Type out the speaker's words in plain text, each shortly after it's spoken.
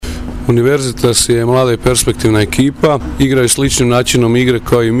Universitas je mlada i perspektivna ekipa, igraju sličnim načinom igre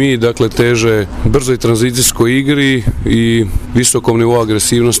kao i mi, dakle teže brzoj tranzicijskoj igri i visokom nivou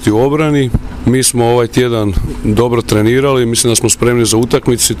agresivnosti u obrani. Mi smo ovaj tjedan dobro trenirali, mislim da smo spremni za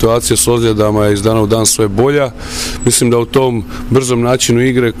utakmicu, situacija s ozljedama je iz dana u dan sve bolja. Mislim da u tom brzom načinu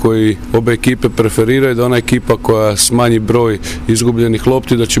igre koji obe ekipe preferiraju, da ona ekipa koja smanji broj izgubljenih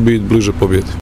lopti da će biti bliže pobjedi.